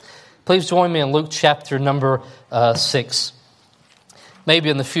Please join me in Luke chapter number 6. Maybe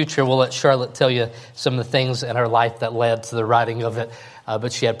in the future we'll let Charlotte tell you some of the things in her life that led to the writing of it,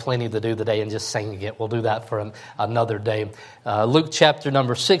 but she had plenty to do today and just singing it. We'll do that for another day. Luke chapter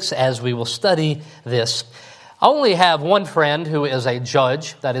number 6, as we will study this. I only have one friend who is a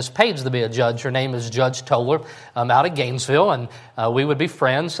judge, that is paid to be a judge. Her name is Judge Toller, out of Gainesville, and we would be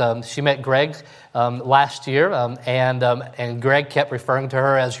friends. She met Greg last year, and Greg kept referring to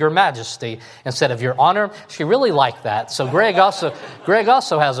her as Your Majesty instead of Your Honor. She really liked that. So Greg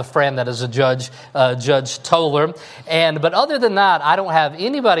also has a friend that is a judge, Judge Toller. But other than that, I don't have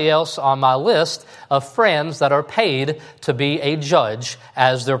anybody else on my list of friends that are paid to be a judge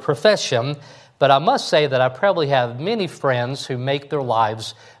as their profession. But I must say that I probably have many friends who make their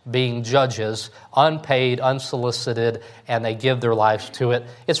lives being judges, unpaid, unsolicited, and they give their lives to it.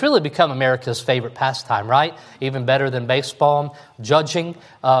 It's really become America's favorite pastime, right? Even better than baseball, judging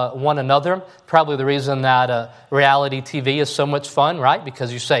one another. Probably the reason that reality TV is so much fun, right?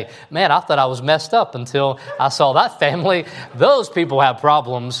 Because you say, man, I thought I was messed up until I saw that family. Those people have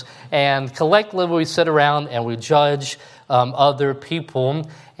problems. And collectively we sit around and we judge other people,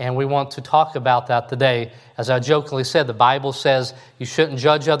 and we want to talk about that today. As I jokingly said, the Bible says you shouldn't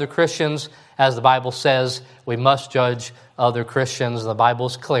judge other Christians. As the Bible says, we must judge other Christians. The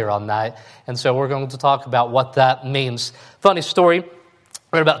Bible's clear on that. And so we're going to talk about what that means. Funny story.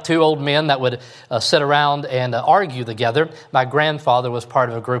 We had about two old men that would sit around and argue together. My grandfather was part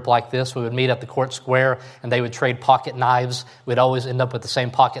of a group like this. We would meet at the court square, and they would trade pocket knives. We'd always end up with the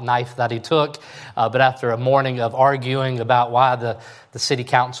same pocket knife that he took. But after a morning of arguing about why the city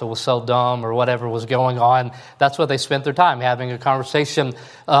council was so dumb or whatever was going on, that's what they spent their time having a conversation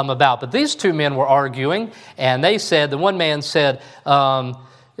about. But these two men were arguing, and they said, the one man said,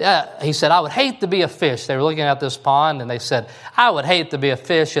 he said, I would hate to be a fish. They were looking at this pond, and they said, I would hate to be a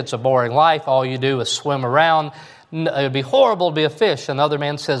fish. It's a boring life. All you do is swim around. It would be horrible to be a fish. And the other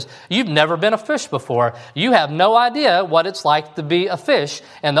man says, you've never been a fish before. You have no idea what it's like to be a fish.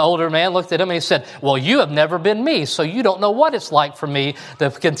 And the older man looked at him and he said, well, you have never been me, so you don't know what it's like for me to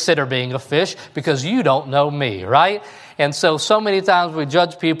consider being a fish because you don't know me, right? And so many times we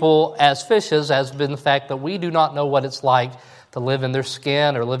judge people as fishes, has been the fact that we do not know what it's like to live in their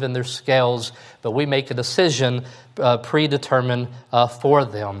skin or live in their scales, but we make a decision predetermined for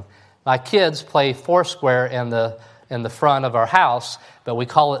them. My kids play foursquare in the front of our house, but we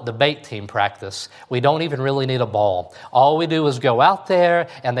call it debate team practice. We don't even really need a ball. All we do is go out there,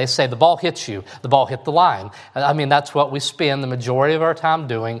 and they say, the ball hits you. The ball hit the line. I mean, that's what we spend the majority of our time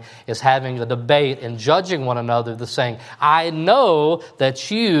doing, is having a debate and judging one another, saying, I know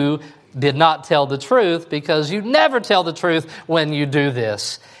that you did not tell the truth because you never tell the truth when you do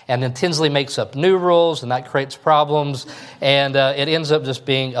this. And then Tinsley makes up new rules, and that creates problems, and it ends up just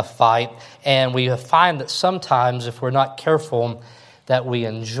being a fight. And we find that sometimes, if we're not careful, that we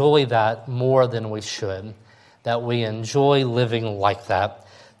enjoy that more than we should, that we enjoy living like that.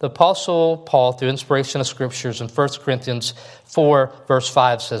 The Apostle Paul, through inspiration of Scriptures in 1 Corinthians 4, verse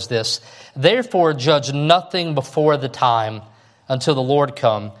 5 says this, therefore judge nothing before the time until the Lord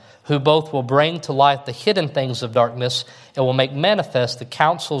come, who both will bring to light the hidden things of darkness and will make manifest the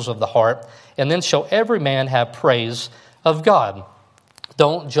counsels of the heart, and then shall every man have praise of God.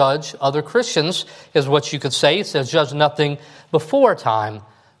 Don't judge other Christians, is what you could say. It says judge nothing before time.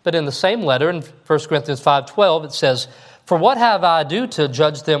 But in the same letter, in 1 Corinthians 5:12, it says, for what have I do to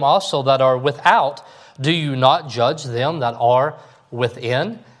judge them also that are without? Do you not judge them that are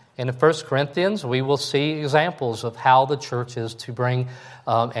within? And in 1 Corinthians, we will see examples of how the church is to bring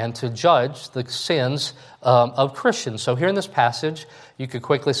and to judge the sins of Christians. So here in this passage, you could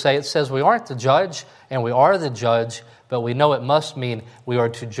quickly say it says we aren't to judge and we are the judge, but we know it must mean we are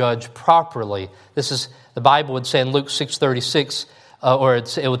to judge properly. This is, the Bible would say in Luke 6:36,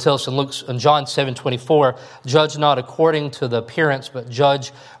 it would tell us in John 7:24, judge not according to the appearance, but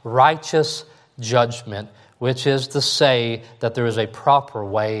judge righteous judgment, which is to say that there is a proper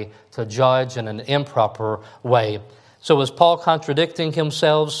way to judge and an improper way. So is Paul contradicting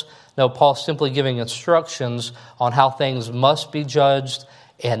himself? No, Paul's simply giving instructions on how things must be judged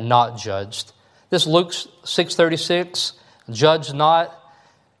and not judged. This Luke 6:36, judge not,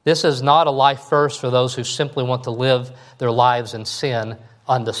 this is not a life verse for those who simply want to live their lives in sin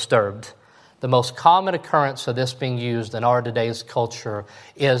undisturbed. The most common occurrence of this being used in our today's culture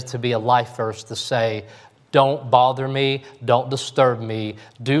is to be a life verse to say, don't bother me, don't disturb me,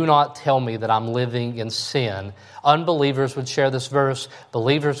 do not tell me that I'm living in sin. Unbelievers would share this verse,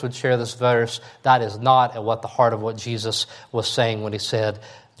 believers would share this verse. That is not at what the heart of what Jesus was saying when he said,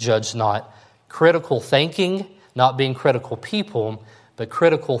 judge not. Critical thinking, not being critical people, But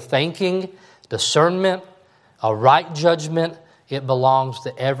critical thinking, discernment, a right judgment, it belongs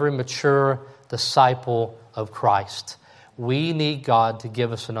to every mature disciple of Christ. We need God to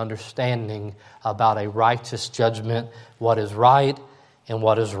give us an understanding about a righteous judgment, what is right and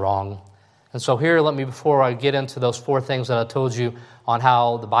what is wrong. And so here, before I get into those 4 things that I told you on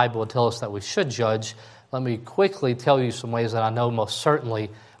how the Bible would tell us that we should judge, let me quickly tell you some ways that I know most certainly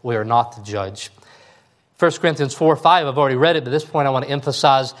we are not to judge. 1 Corinthians 4:5, I've already read it, but at this point I want to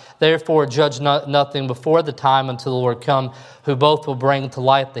emphasize, therefore judge nothing before the time until the Lord come, who both will bring to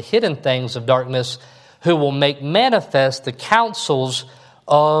light the hidden things of darkness, who will make manifest the counsels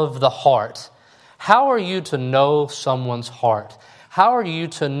of the heart. How are you to know someone's heart? How are you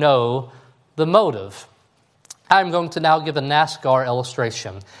to know the motive? I'm going to now give a NASCAR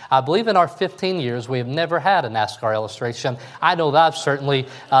illustration. I believe in our 15 years, we have never had a NASCAR illustration. I know that I've certainly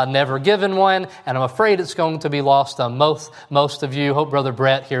never given one, and I'm afraid it's going to be lost on most of you. Hope Brother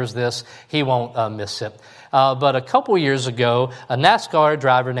Brett hears this. He won't miss it. But a couple years ago, a NASCAR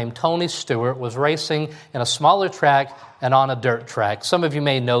driver named Tony Stewart was racing in a smaller track and on a dirt track. Some of you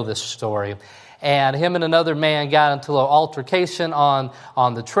may know this story. And him and another man got into an altercation on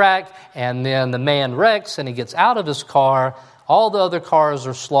the track, and then the man wrecks, and he gets out of his car. All the other cars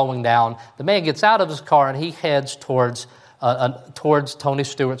are slowing down. The man gets out of his car, and he heads towards Tony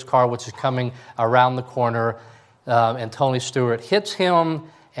Stewart's car, which is coming around the corner, and Tony Stewart hits him,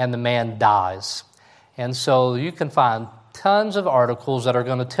 and the man dies. And so you can find tons of articles that are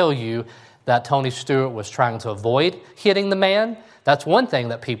going to tell you that Tony Stewart was trying to avoid hitting the man. That's one thing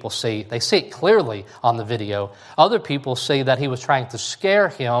that people see. They see it clearly on the video. Other people see that he was trying to scare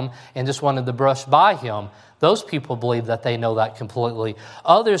him and just wanted to brush by him. Those people believe that they know that completely.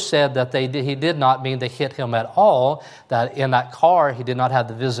 Others said that he did not mean to hit him at all, that in that car he did not have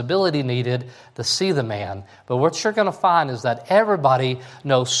the visibility needed to see the man. But what you're going to find is that everybody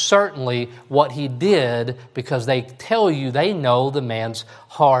knows certainly what he did because they tell you they know the man's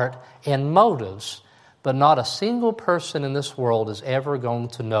heart and motives. But not a single person in this world is ever going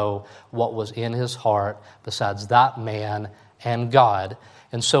to know what was in his heart besides that man and God.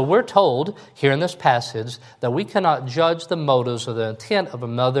 And so we're told here in this passage that we cannot judge the motives or the intent of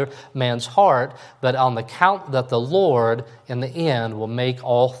another man's heart, but on the count that the Lord in the end will make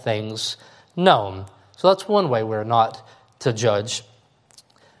all things known. So that's one way we're not to judge.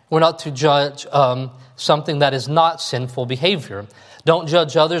 We're not to judge something that is not sinful behavior. Don't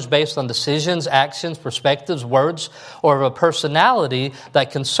judge others based on decisions, actions, perspectives, words, or a personality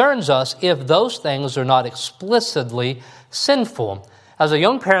that concerns us if those things are not explicitly sinful. As a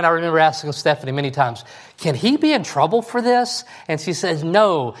young parent, I remember asking Stephanie many times, can he be in trouble for this? And she says,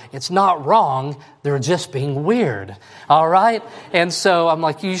 no, it's not wrong. They're just being weird. All right? And so I'm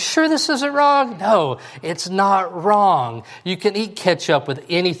like, you sure this isn't wrong? No, it's not wrong. You can eat ketchup with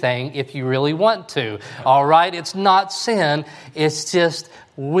anything if you really want to. All right? It's not sin. It's just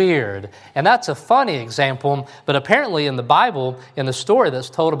weird. And that's a funny example, but apparently in the Bible, in the story that's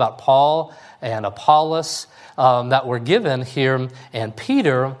told about Paul and Apollos, that were given here, and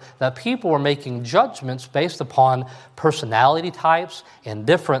Peter, that people were making judgments based upon personality types and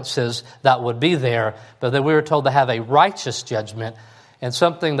differences that would be there, but that we were told to have a righteous judgment, and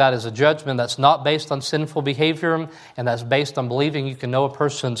something that is a judgment that's not based on sinful behavior, and that's based on believing you can know a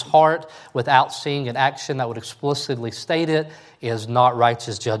person's heart without seeing an action that would explicitly state it, is not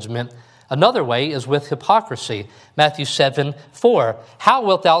righteous judgment. Another way is with hypocrisy. Matthew 7:4. How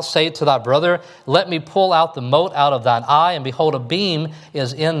wilt thou say to thy brother, let me pull out the mote out of thine eye, and behold, a beam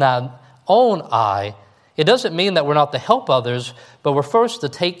is in thine own eye? It doesn't mean that we're not to help others, but we're first to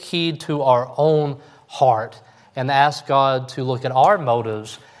take heed to our own heart and ask God to look at our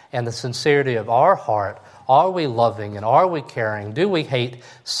motives and the sincerity of our heart. Are we loving and are we caring? Do we hate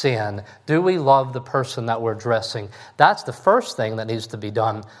sin? Do we love the person that we're addressing? That's the first thing that needs to be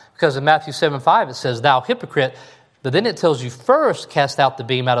done. Because in Matthew 7:5 it says, thou hypocrite, but then it tells you first cast out the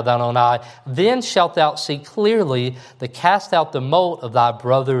beam out of thine own eye, then shalt thou see clearly to cast out the mote of thy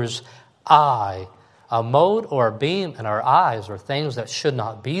brother's eye. A mote or a beam in our eyes are things that should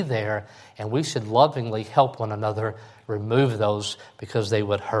not be there, and we should lovingly help one another remove those because they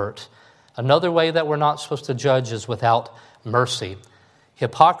would hurt. Another way that we're not supposed to judge is without mercy.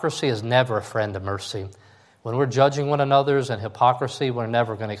 Hypocrisy is never a friend of mercy. When we're judging one another's in hypocrisy, we're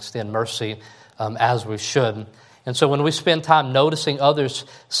never going to extend mercy as we should. And so when we spend time noticing others'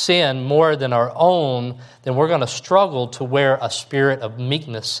 sin more than our own, then we're going to struggle to wear a spirit of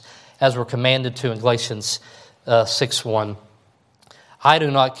meekness as we're commanded to in Galatians 6:1. I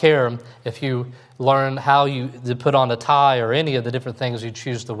do not care if you learn how to put on a tie or any of the different things you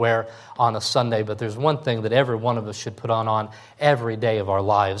choose to wear on a Sunday, but there's one thing that every one of us should put on every day of our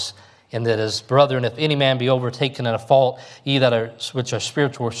lives, and that is, brethren, if any man be overtaken in a fault, ye that are which are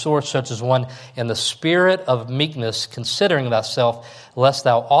spiritual are sore, such as one in the spirit of meekness, considering thyself, lest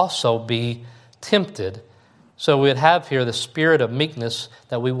thou also be tempted. So we'd have here the spirit of meekness,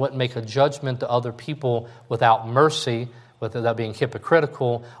 that we wouldn't make a judgment to other people without mercy, without being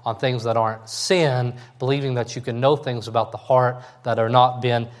hypocritical on things that aren't sin, believing that you can know things about the heart that are not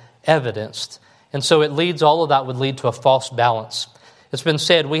being evidenced. And so all of that would lead to a false balance. It's been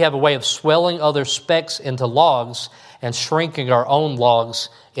said we have a way of swelling other specks into logs and shrinking our own logs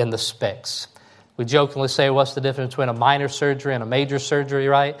into specks. We jokingly say, what's the difference between a minor surgery and a major surgery,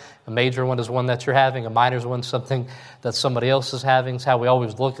 right? A major one is one that you're having. A minor one is something that somebody else is having. It's how we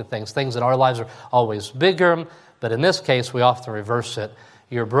always look at things. Things in our lives are always bigger, but in this case, we often reverse it.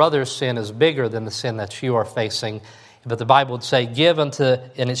 Your brother's sin is bigger than the sin that you are facing. But the Bible would say, give unto,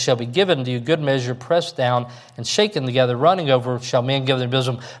 and it shall be given unto you, good measure, pressed down and shaken together, running over, shall men give their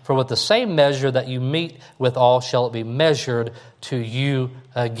bosom. For with the same measure that you meet withal, shall it be measured to you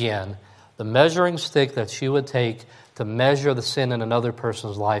again. The measuring stick that you would take to measure the sin in another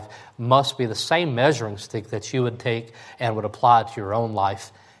person's life must be the same measuring stick that you would take and would apply to your own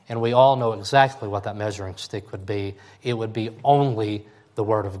life. And we all know exactly what that measuring stick would be. It would be only the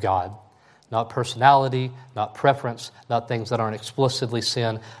Word of God. Not personality, not preference, not things that aren't explicitly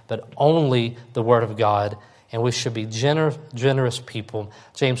sin, but only the Word of God. And we should be generous people.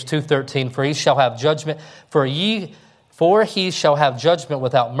 James 2:13, for he shall have judgment, for he shall have judgment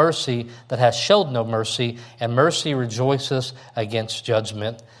without mercy that hath showed no mercy, and mercy rejoiceth against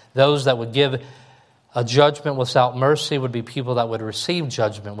judgment. Those that would give a judgment without mercy would be people that would receive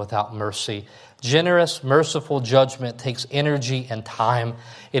judgment without mercy. Generous, merciful judgment takes energy and time.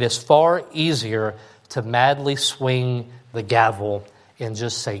 It is far easier to madly swing the gavel and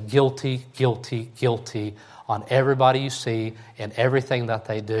just say guilty, guilty, guilty on everybody you see and everything that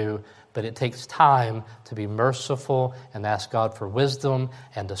they do. But it takes time to be merciful and ask God for wisdom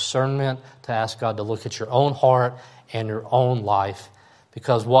and discernment, to ask God to look at your own heart and your own life.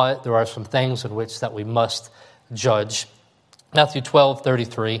 Because there are some things in which that we must judge. Matthew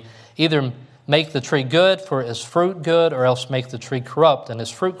 12:33, either make the tree good, for his fruit good, or else make the tree corrupt, and his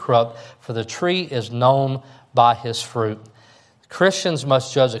fruit corrupt, for the tree is known by his fruit. Christians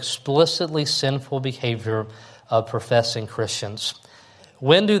must judge explicitly sinful behavior of professing Christians.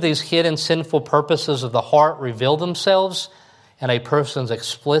 When do these hidden sinful purposes of the heart reveal themselves? In a person's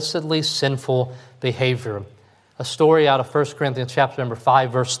explicitly sinful behavior. A story out of 1 Corinthians chapter number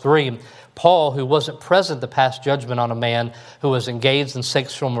 5, verse 3. Paul, who wasn't present to pass judgment on a man who was engaged in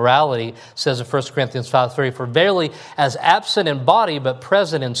sexual morality, says in 1 Corinthians 5:3, for verily, as absent in body but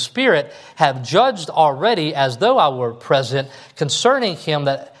present in spirit, have judged already as though I were present concerning him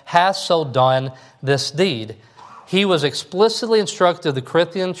that hath so done this deed. He was explicitly instructed the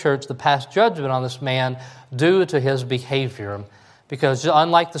Corinthian church to pass judgment on this man due to his behavior. Because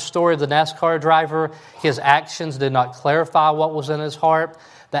unlike the story of the NASCAR driver, his actions did not clarify what was in his heart.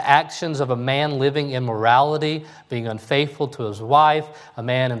 The actions of a man living in immorality, being unfaithful to his wife, a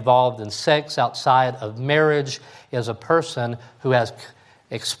man involved in sex outside of marriage, is a person who has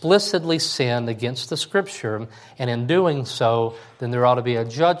explicitly sinned against the Scripture. And in doing so, then there ought to be a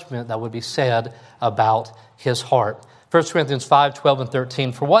judgment that would be said about his heart. 1 Corinthians 5:12 and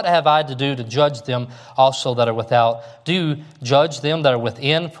 13, for what have I to do to judge them also that are without? Do judge them that are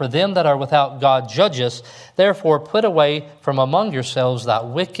within, for them that are without God judges. Therefore put away from among yourselves that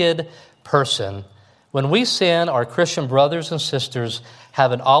wicked person. When we sin, our Christian brothers and sisters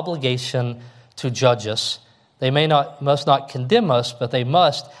have an obligation to judge us. They must not condemn us, but they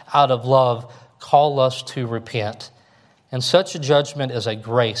must, out of love, call us to repent. And such a judgment is a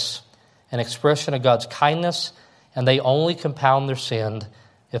grace, an expression of God's kindness, and they only compound their sin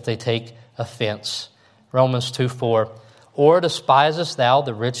if they take offense. Romans 2:4, or despisest thou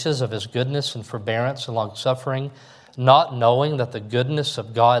the riches of his goodness and forbearance and longsuffering, not knowing that the goodness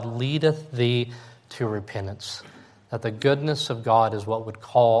of God leadeth thee to repentance. That the goodness of God is what would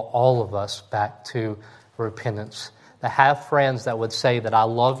call all of us back to repentance. To have friends that would say that I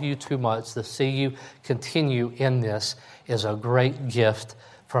love you too much to see you continue in this is a great gift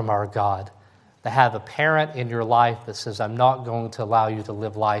from our God. To have a parent in your life that says, I'm not going to allow you to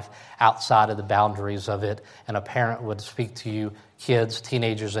live life outside of the boundaries of it, and a parent would speak to you, kids,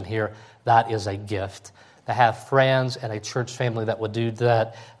 teenagers in here, that is a gift. To have friends and a church family that would do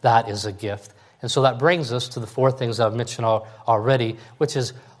that, that is a gift. And so that brings us to the four things I've mentioned already, which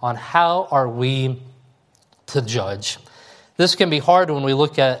is on how are we to judge. This can be hard when we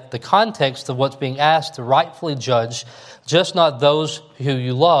look at the context of what's being asked to rightfully judge, just not those who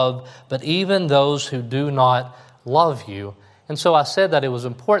you love, but even those who do not love you. And so I said that it was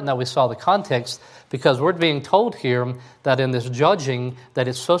important that we saw the context, because we're being told here that in this judging that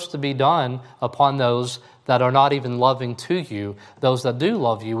it's supposed to be done upon those that are not even loving to you, those that do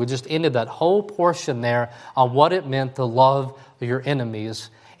love you. We just ended that whole portion there on what it meant to love your enemies.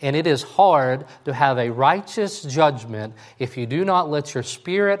 And it is hard to have a righteous judgment if you do not let your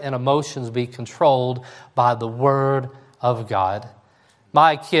spirit and emotions be controlled by the Word of God.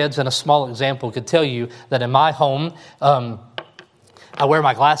 My kids, in a small example, could tell you that in my home, I wear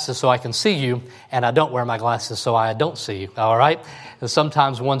my glasses so I can see you, and I don't wear my glasses so I don't see you, all right? And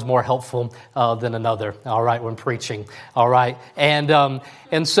sometimes one's more helpful than another, all right, when preaching, all right?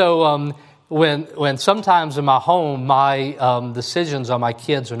 And so when sometimes in my home, my decisions on my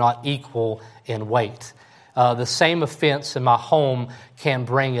kids are not equal in weight. The same offense in my home can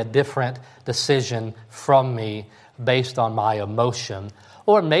bring a different decision from me based on my emotion,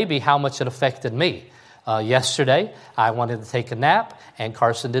 or maybe how much it affected me. Yesterday, I wanted to take a nap, and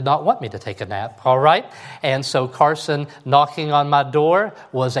Carson did not want me to take a nap, all right? And so Carson knocking on my door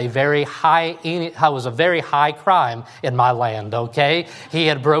was a very high crime in my land, okay? He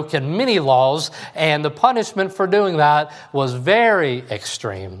had broken many laws, and the punishment for doing that was very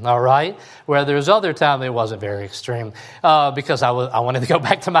extreme, all right? Where there's other time it wasn't very extreme because I wanted to go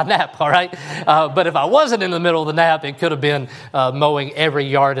back to my nap, all right? But if I wasn't in the middle of the nap, it could have been mowing every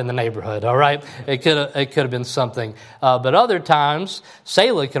yard in the neighborhood, all right? It could have been something. But other times,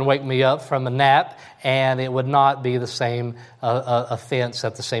 Selah can wake me up from a nap, and it would not be the same offense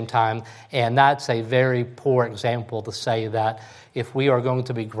at the same time. And that's a very poor example to say that if we are going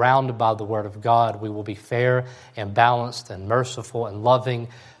to be grounded by the Word of God, we will be fair and balanced and merciful and loving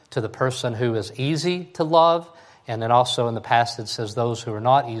to the person who is easy to love. And then also in the passage says those who are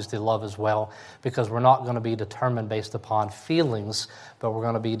not easy to love as well, because we're not going to be determined based upon feelings, but we're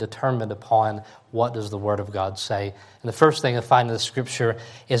going to be determined upon what does the Word of God say. And the first thing I find in the Scripture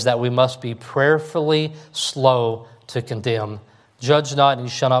is that we must be prayerfully slow to condemn. Judge not, and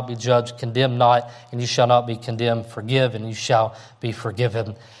you shall not be judged. Condemn not, and you shall not be condemned. Forgive, and you shall be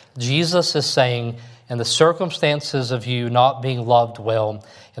forgiven. Jesus is saying, in the circumstances of you not being loved well,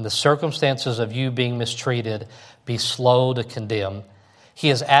 in the circumstances of you being mistreated, be slow to condemn. He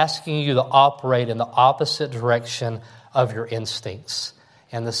is asking you to operate in the opposite direction of your instincts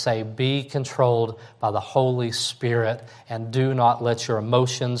and to say, be controlled by the Holy Spirit and do not let your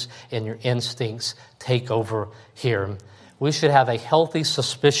emotions and your instincts take over here. We should have a healthy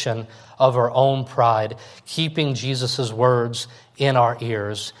suspicion of our own pride, keeping Jesus' words in our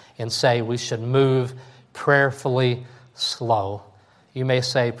ears, and say we should move prayerfully slow. You may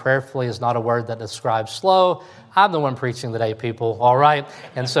say prayerfully is not a word that describes slow. I'm the one preaching today, people, all right?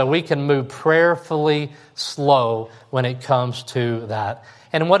 And so we can move prayerfully slow when it comes to that.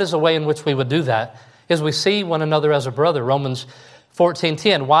 And what is the way in which we would do that? Is we see one another as a brother. Romans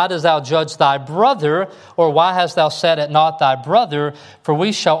 14:10, why dost thou judge thy brother, or why hast thou set at naught thy brother? For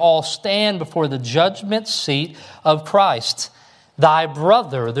we shall all stand before the judgment seat of Christ. Thy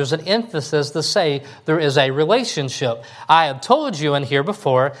brother, there's an emphasis to say there is a relationship. I have told you in here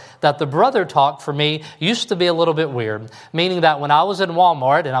before that the brother talk for me used to be a little bit weird, meaning that when I was in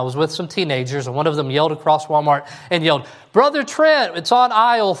Walmart and I was with some teenagers and one of them yelled across Walmart and yelled, Brother Trent, it's on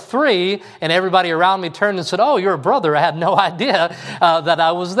aisle 3, and everybody around me turned and said, oh, you're a brother. I had no idea that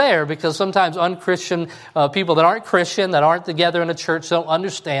I was there, because sometimes unchristian people that aren't Christian, that aren't together in a church, don't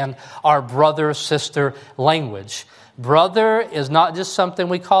understand our brother-sister language. Brother is not just something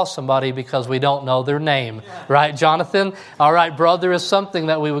we call somebody because we don't know their name. Right, Jonathan? All right, brother is something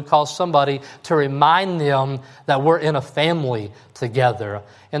that we would call somebody to remind them that we're in a family together.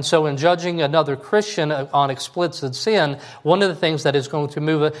 And so in judging another Christian on explicit sin, one of the things that is going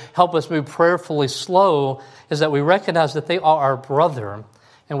to help us move prayerfully slow is that we recognize that they are our brother,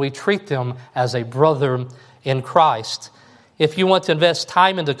 and we treat them as a brother in Christ. If you want to invest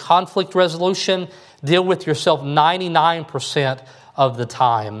time into conflict resolution, deal with yourself 99% of the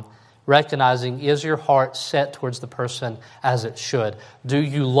time, recognizing, is your heart set towards the person as it should? Do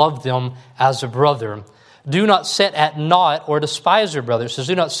you love them as a brother? Do not set at naught or despise your brother. It says,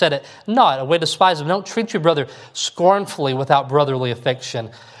 do not set at naught, a way to despise them. Don't treat your brother scornfully without brotherly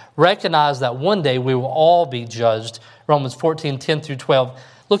affection. Recognize that one day we will all be judged. Romans 14:10 through 12.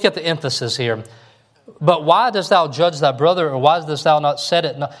 Look at the emphasis here. But why dost thou judge thy brother, or why dost thou not set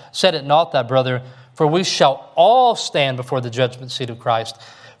at naught thy brother? For we shall all stand before the judgment seat of Christ.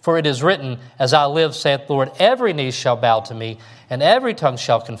 For it is written, as I live, saith the Lord, every knee shall bow to me, and every tongue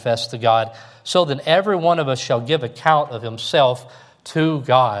shall confess to God. So then every one of us shall give account of himself to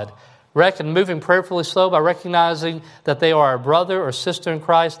God. Moving prayerfully slow by recognizing that they are our brother or sister in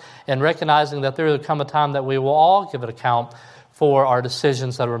Christ, and recognizing that there will come a time that we will all give an account for our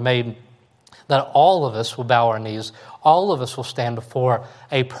decisions that were made, that all of us will bow our knees. All of us will stand before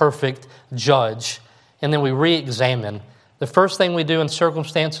a perfect judge. And then we re-examine. The first thing we do in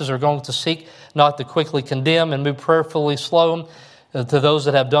circumstances are going to seek not to quickly condemn and move prayerfully slow to those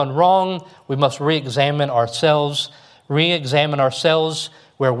that have done wrong. We must re-examine ourselves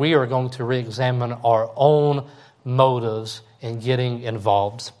where we are going to re-examine our own motives in getting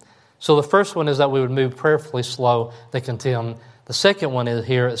involved. So the first one is that we would move prayerfully slow to condemn. The second one is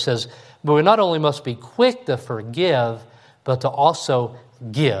here, it says, but we not only must be quick to forgive, but to also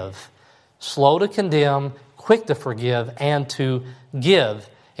give. Slow to condemn, quick to forgive, and to give.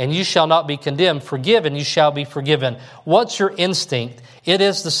 And you shall not be condemned. Forgive, and you shall be forgiven. What's your instinct? It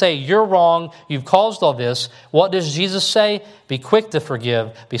is to say, you're wrong, you've caused all this. What does Jesus say? Be quick to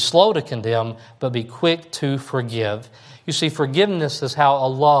forgive, be slow to condemn, but be quick to forgive. You see, forgiveness is how a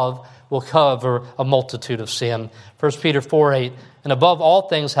love will cover a multitude of sin. 1 Peter 4:8, and above all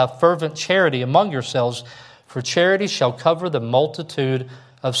things have fervent charity among yourselves, for charity shall cover the multitude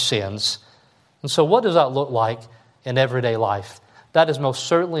of sins. And so what does that look like in everyday life? That is most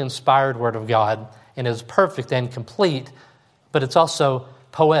certainly inspired Word of God, and is perfect and complete, but it's also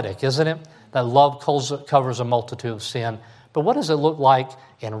poetic, isn't it? That love covers a multitude of sin. But what does it look like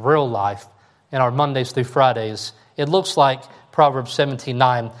in real life, in our Mondays through Fridays? It looks like Proverbs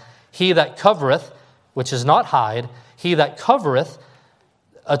 17:9, he that covereth, which is not hide, he that covereth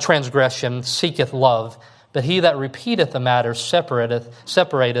a transgression seeketh love, but he that repeateth a matter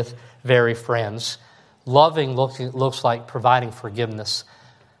separateth very friends. Loving looks like providing forgiveness.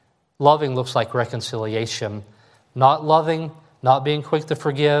 Loving looks like reconciliation. Not loving, not being quick to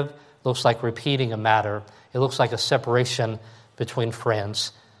forgive, looks like repeating a matter. It looks like a separation between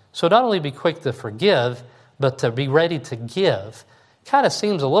friends. So not only be quick to forgive, but to be ready to give. Kind of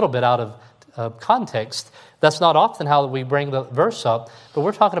seems a little bit out of context. That's not often how we bring the verse up, but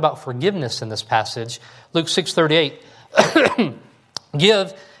we're talking about forgiveness in this passage. Luke 6:38,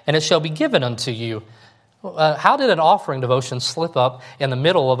 give, and it shall be given unto you. How did an offering devotion slip up in the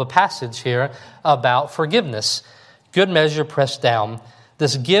middle of a passage here about forgiveness? Good measure pressed down.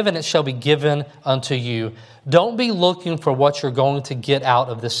 This give, and it shall be given unto you. Don't be looking for what you're going to get out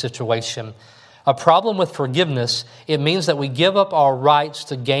of this situation. A problem with forgiveness, it means that we give up our rights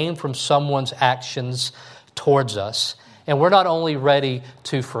to gain from someone's actions towards us. And we're not only ready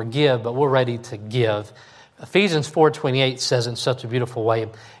to forgive, but we're ready to give. Ephesians 4:28 says in such a beautiful way,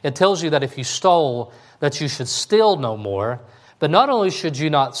 it tells you that if you stole, that you should steal no more. But not only should you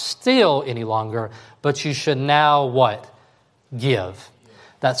not steal any longer, but you should now what? Give.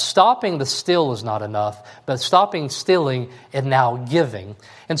 That stopping the steal is not enough, but stopping stealing and now giving.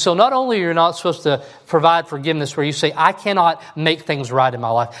 And so not only are you not supposed to provide forgiveness where you say, I cannot make things right in my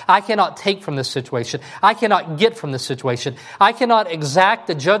life. I cannot take from this situation. I cannot get from this situation. I cannot exact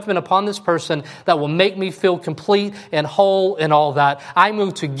the judgment upon this person that will make me feel complete and whole and all that. I'm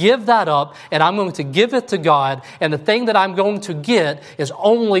going to give that up, and I'm going to give it to God. And the thing that I'm going to get is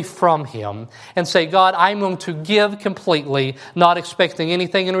only from Him. And say, God, I'm going to give completely, not expecting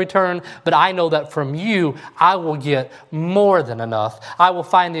anything in return, but I know that from you, I will get more than enough. I will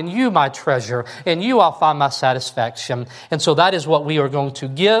find in you my treasure. In you I'll find my satisfaction. And so that is what we are going to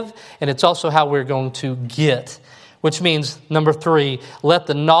give, and it's also how we're going to get. Which means, number 3, let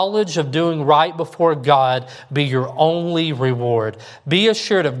the knowledge of doing right before God be your only reward. Be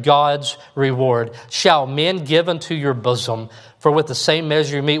assured of God's reward. Shall men give unto your bosom? For with the same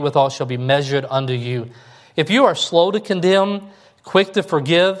measure you meet withal shall be measured unto you. If you are slow to condemn, quick to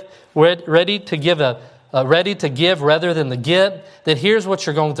forgive, ready to give rather than to get, then here's what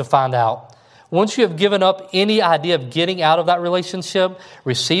you're going to find out. Once you have given up any idea of getting out of that relationship,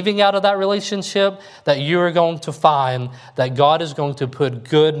 receiving out of that relationship, that you are going to find that God is going to put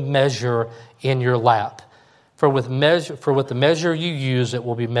good measure in your lap. For with the measure you use, it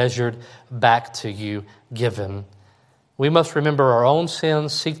will be measured back to you, given. We must remember our own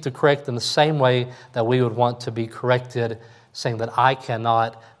sins, seek to correct in the same way that we would want to be corrected, saying that I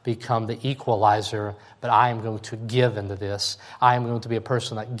cannot become the equalizer, but I am going to give into this. I am going to be a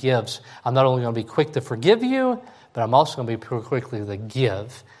person that gives. I'm not only going to be quick to forgive you, but I'm also going to be quickly to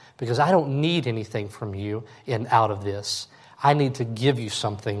give, because I don't need anything from you out of this. I need to give you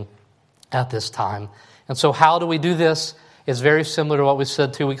something at this time. And so how do we do this? It's very similar to what we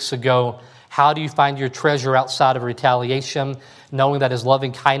said 2 weeks ago. How do you find your treasure outside of retaliation? Knowing that his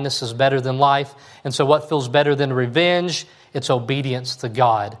loving kindness is better than life. And so what feels better than revenge? It's obedience to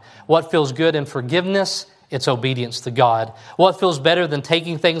God. What feels good in forgiveness? It's obedience to God. What feels better than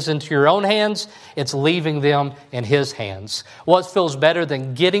taking things into your own hands? It's leaving them in his hands. What feels better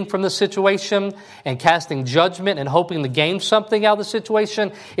than getting from the situation and casting judgment and hoping to gain something out of the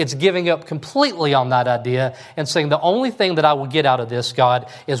situation? It's giving up completely on that idea and saying, the only thing that I will get out of this, God,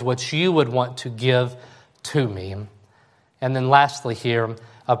 is what you would want to give to me. And then lastly here,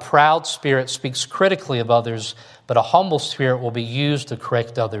 a proud spirit speaks critically of others, but a humble spirit will be used to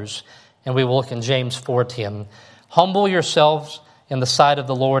correct others. And we will look in James 4:10. Humble yourselves in the sight of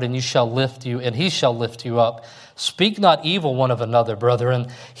the Lord, and he shall lift you up. Speak not evil one of another,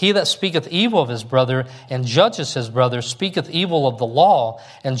 brethren. He that speaketh evil of his brother and judges his brother speaketh evil of the law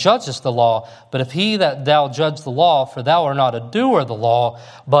and judges the law. But if he that thou judge the law, for thou art not a doer of the law,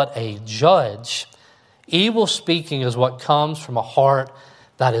 but a judge. Evil speaking is what comes from a heart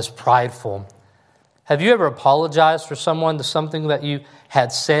that is prideful. Have you ever apologized for someone to something that you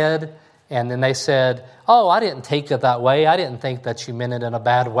had said, and then they said, oh, I didn't take it that way. I didn't think that you meant it in a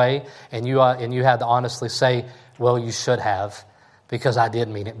bad way. And you had to honestly say, well, you should have, because I did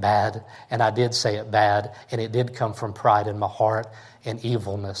mean it bad, and I did say it bad, and it did come from pride in my heart and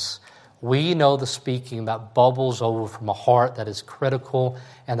evilness. We know the speaking that bubbles over from a heart that is critical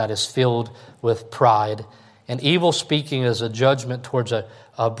and that is filled with pride. And evil speaking as a judgment towards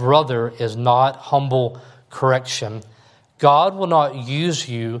a brother is not humble correction. God will not use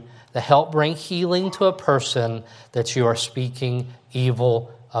you to help bring healing to a person that you are speaking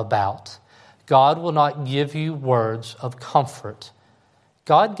evil about. God will not give you words of comfort.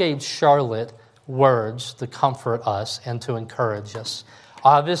 God gave Charlotte words to comfort us and to encourage us.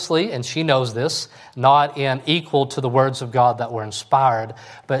 Obviously, and she knows this, not in equal to the words of God that were inspired,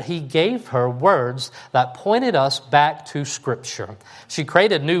 but he gave her words that pointed us back to Scripture. She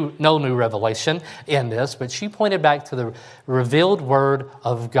created no new revelation in this, but she pointed back to the revealed Word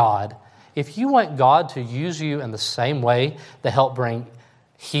of God. If you want God to use you in the same way to help bring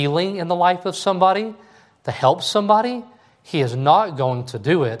healing in the life of somebody, to help somebody, he is not going to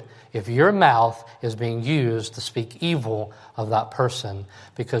do it if your mouth is being used to speak evil of that person,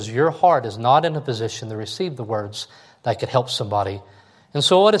 because your heart is not in a position to receive the words that could help somebody. And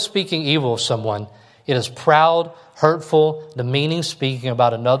so what is speaking evil of someone? It is proud, hurtful, demeaning speaking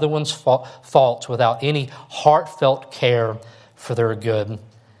about another one's faults without any heartfelt care for their good.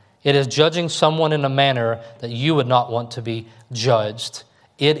 It is judging someone in a manner that you would not want to be judged.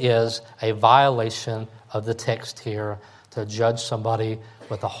 It is a violation of the text here to judge somebody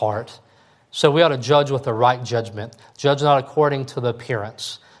with a heart. So we ought to judge with the right judgment. Judge not according to the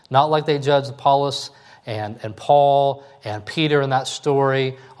appearance. Not like they judged Apollos and Paul and Peter in that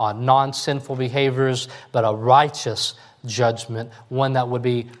story on non-sinful behaviors, but a righteous judgment, one that would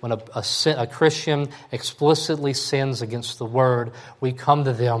be when a Christian explicitly sins against the word, we come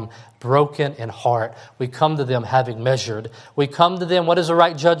to them broken in heart. We come to them having measured. We come to them, what is the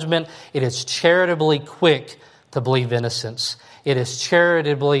right judgment? It is charitably quick to believe innocence. It is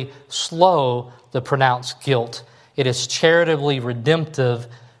charitably slow to pronounce guilt. It is charitably redemptive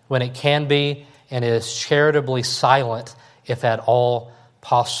when it can be, and it is charitably silent if at all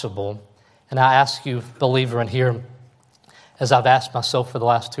possible. And I ask you, believer in here, as I've asked myself for the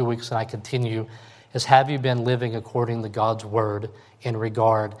last 2 weeks and I continue, is have you been living according to God's word in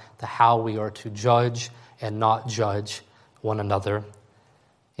regard to how we are to judge and not judge one another?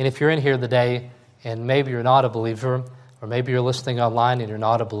 And if you're in here today and maybe you're not a believer, or maybe you're listening online and you're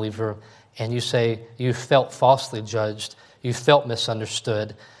not a believer, and you say you felt falsely judged, you felt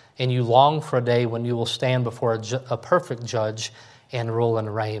misunderstood, and you long for a day when you will stand before a perfect judge and rule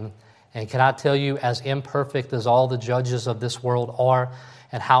and reign. And can I tell you, as imperfect as all the judges of this world are,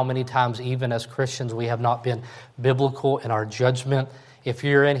 and how many times even as Christians we have not been biblical in our judgment, if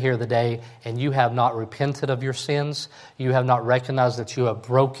you're in here today and you have not repented of your sins, you have not recognized that you have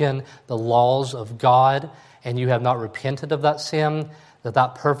broken the laws of God, and you have not repented of that sin,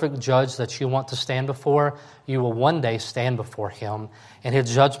 that perfect judge that you want to stand before, you will one day stand before him, and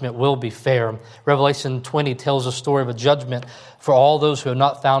his judgment will be fair. Revelation 20 tells a story of a judgment for all those who have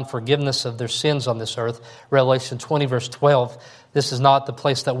not found forgiveness of their sins on this earth. Revelation 20, verse 12, this is not the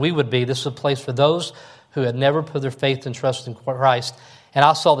place that we would be. This is a place for those who had never put their faith and trust in Christ. And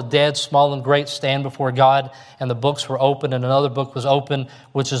I saw the dead, small and great, stand before God, and the books were opened, and another book was opened,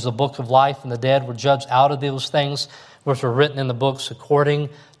 which is the book of life, and the dead were judged out of those things which were written in the books according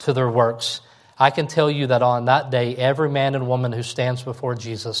to their works. I can tell you that on that day, every man and woman who stands before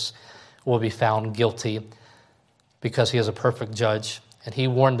Jesus will be found guilty, because he is a perfect judge And he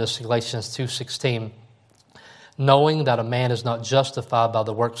warned us, Galatians 2:16, knowing that a man is not justified by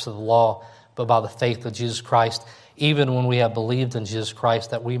the works of the law, but by the faith of Jesus Christ, even when we have believed in Jesus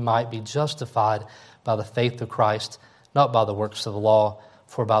Christ, that we might be justified by the faith of Christ, not by the works of the law.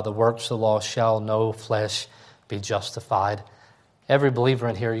 For by the works of the law shall no flesh be justified. Every believer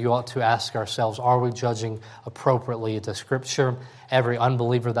in here, you ought to ask ourselves, are we judging appropriately to Scripture? Every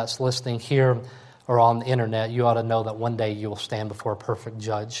unbeliever that's listening here or on the internet, you ought to know that one day you will stand before a perfect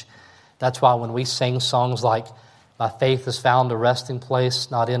judge. That's why when we sing songs like, my faith has found a resting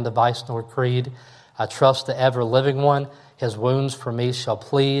place, not in device nor creed, I trust the ever-living one, his wounds for me shall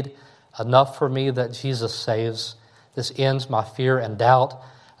plead. Enough for me that Jesus saves. This ends my fear and doubt.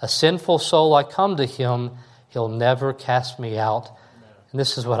 A sinful soul, I come to him. He'll never cast me out. And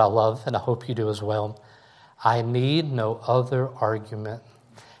this is what I love, and I hope you do as well. I need no other argument.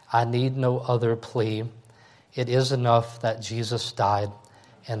 I need no other plea. It is enough that Jesus died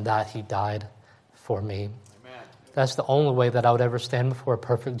and that he died for me. Amen. That's the only way that I would ever stand before a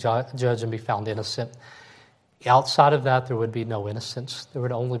perfect judge and be found innocent. Outside of that, there would be no innocence. There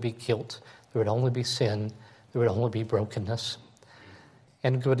would only be guilt. There would only be sin. There would only be brokenness.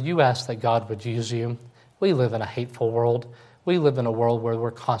 And would you ask that God would use you? We live in a hateful world. We live in a world where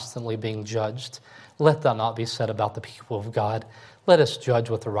we're constantly being judged. Let that not be said about the people of God. Let us judge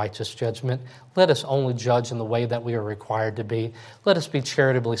with a righteous judgment. Let us only judge in the way that we are required to be. Let us be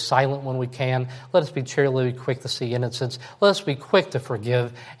charitably silent when we can. Let us be charitably quick to see innocence. Let us be quick to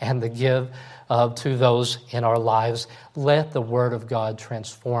forgive and to give to those in our lives. Let the Word of God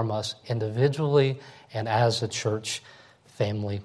transform us individually and as a church family.